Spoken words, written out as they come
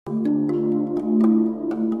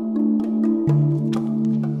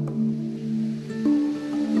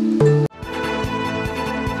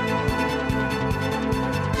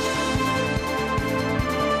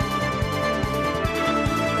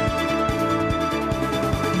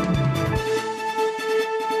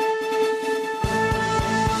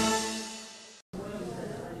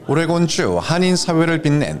오리건주 한인사회를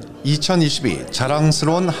빛낸 2022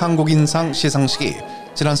 자랑스러운 한국인상 시상식이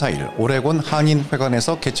지난 4일 오레곤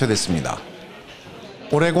한인회관에서 개최됐습니다.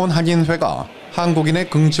 오레곤 한인회가 한국인의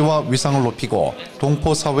긍지와 위상을 높이고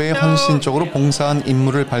동포사회에 헌신적으로 봉사한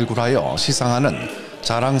인물을 발굴하여 시상하는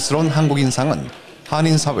자랑스런 한국인상은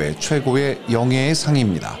한인사회 최고의 영예의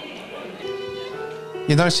상입니다.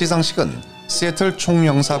 이날 시상식은 시애틀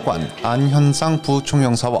총영사관 안현상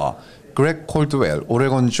부총영사와 그렉 콜드웰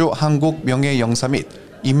오리건주 한국명예영사 및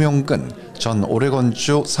임용근 전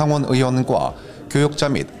오리건주 상원의원과 교역자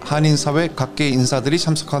및 한인사회 각계 인사들이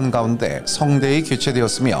참석한 가운데 성대히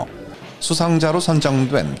개최되었으며 수상자로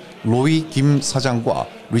선정된 로이 김 사장과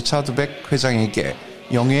리차드 백 회장에게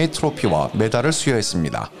영예의 트로피와 메달을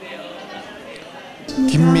수여했습니다.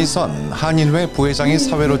 김미선 한인회 부회장의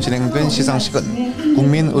사회로 진행된 시상식은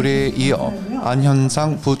국민의례에 이어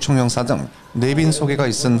안현상 부총영사 등 내빈 소개가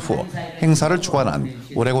있은 후 행사를 주관한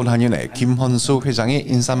오레곤 한인회 김헌수 회장의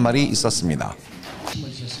인사말이 있었습니다.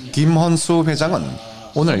 김헌수 회장은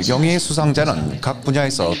오늘 영예의 수상자는 각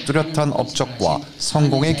분야에서 뚜렷한 업적과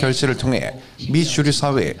성공의 결실을 통해 미주류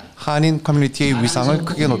사회 한인 커뮤니티의 위상을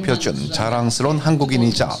크게 높여준 자랑스러운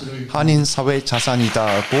한국인이자 한인사회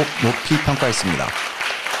자산이다고 높이 평가했습니다.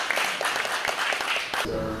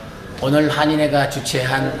 오늘 한인회가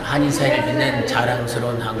주최한 한인사회를 빛낸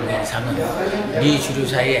자랑스러운 한국인상은 미주류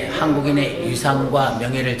사회의 한국인의 위상과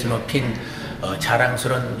명예를 드높인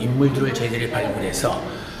자랑스러운 인물들을 저희들이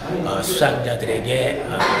발굴해서 수상자들에게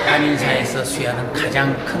한인사회에서 수여하는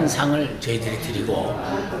가장 큰 상을 저희들이 드리고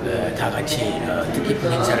다 같이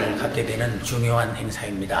뜻깊은 행사를 갖게 되는 중요한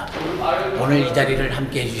행사입니다. 오늘 이 자리를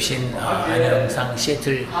함께해 주신 한영상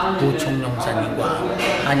시애틀 부총영사님과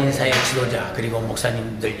한인사회 지도자 그리고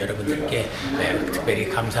목사님들 여러분들께 특별히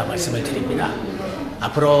감사 말씀을 드립니다.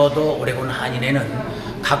 앞으로도 오레곤 한인회는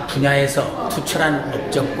각 분야에서 투철한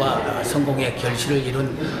업적과 성공의 결실을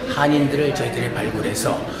이룬 한인들을 저희들이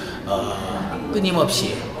발굴해서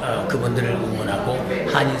끊임없이 그분들을 응원하고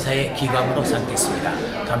한인사의 기광으로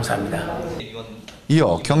삼겠습니다. 감사합니다.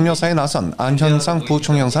 이어 격려사에 나선 안현상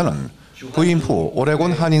부총영사는 부임 후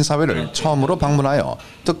오레곤 한인사회를 처음으로 방문하여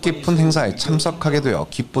뜻깊은 행사에 참석하게 되어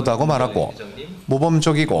기쁘다고 말하고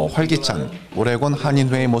모범적이고 활기찬 오레곤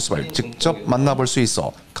한인회의 모습을 직접 만나볼 수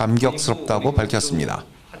있어 감격스럽다고 밝혔습니다.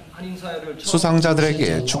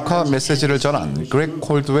 수상자들에게 축하 메시지를 전한 그렉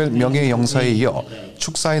콜드웰 명예영사에 이어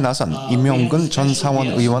축사에 나선 임용근 전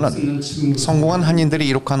상원의원은 성공한 한인들이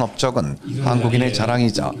이룩한 업적은 한국인의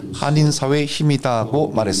자랑이자 한인사회의 힘이다고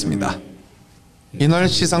말했습니다. 이날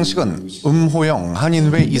시상식은 음호영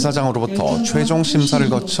한인회 이사장으로부터 최종 심사를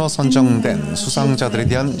거쳐 선정된 수상자들에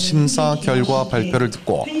대한 심사 결과 발표를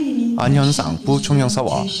듣고 안현상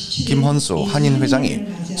부총영사와 김헌수 한인회장이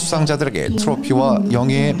수상자들에게 트로피와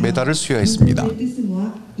영예의 메달을 수여했습니다.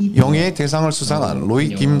 영예의 대상을 수상한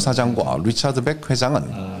로이 김 사장과 리차드 백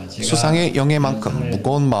회장은 수상의 영예만큼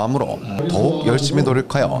무거운 마음으로 더욱 열심히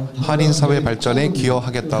노력하여 한인사회 발전에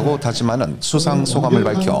기여하겠다고 다짐하는 수상 소감을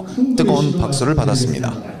밝혀 뜨거운 박수를 받았습니다.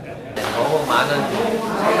 너무 많은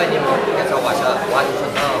선배님께서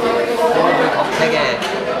와주셔서 도움을 더 세게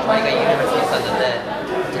저희가 이행할 수 있었는데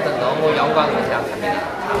어쨌든 너무 영광으로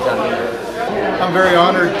생각합니다. 감사합니다. I'm very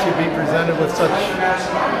honored to be presented with such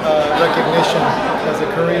recognition as a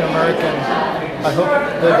Korean American. I hope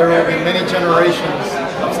that there will be many generations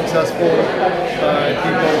of successful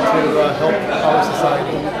people to help our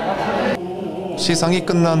society. 시상이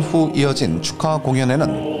끝난 후 이어진 축하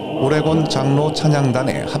공연에는 오레곤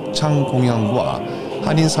장로찬양단의 합창 공연과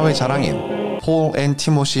한인사회 자랑인 폴 앤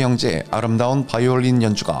티모시 형제의 아름다운 바이올린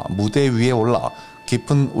연주가 무대 위에 올라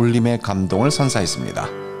깊은 울림의 감동을 선사했습니다.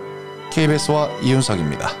 KBS와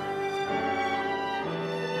이윤석입니다.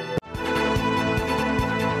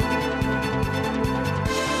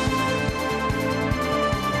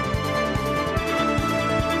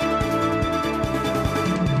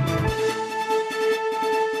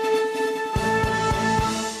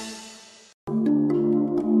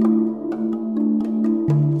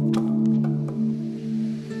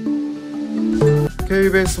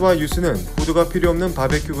 KBS와 유스는 후드가 필요 없는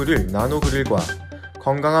바베큐 그릴 나노 그릴과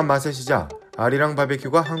건강한 맛의 시작 아리랑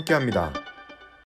바베큐가 함께합니다.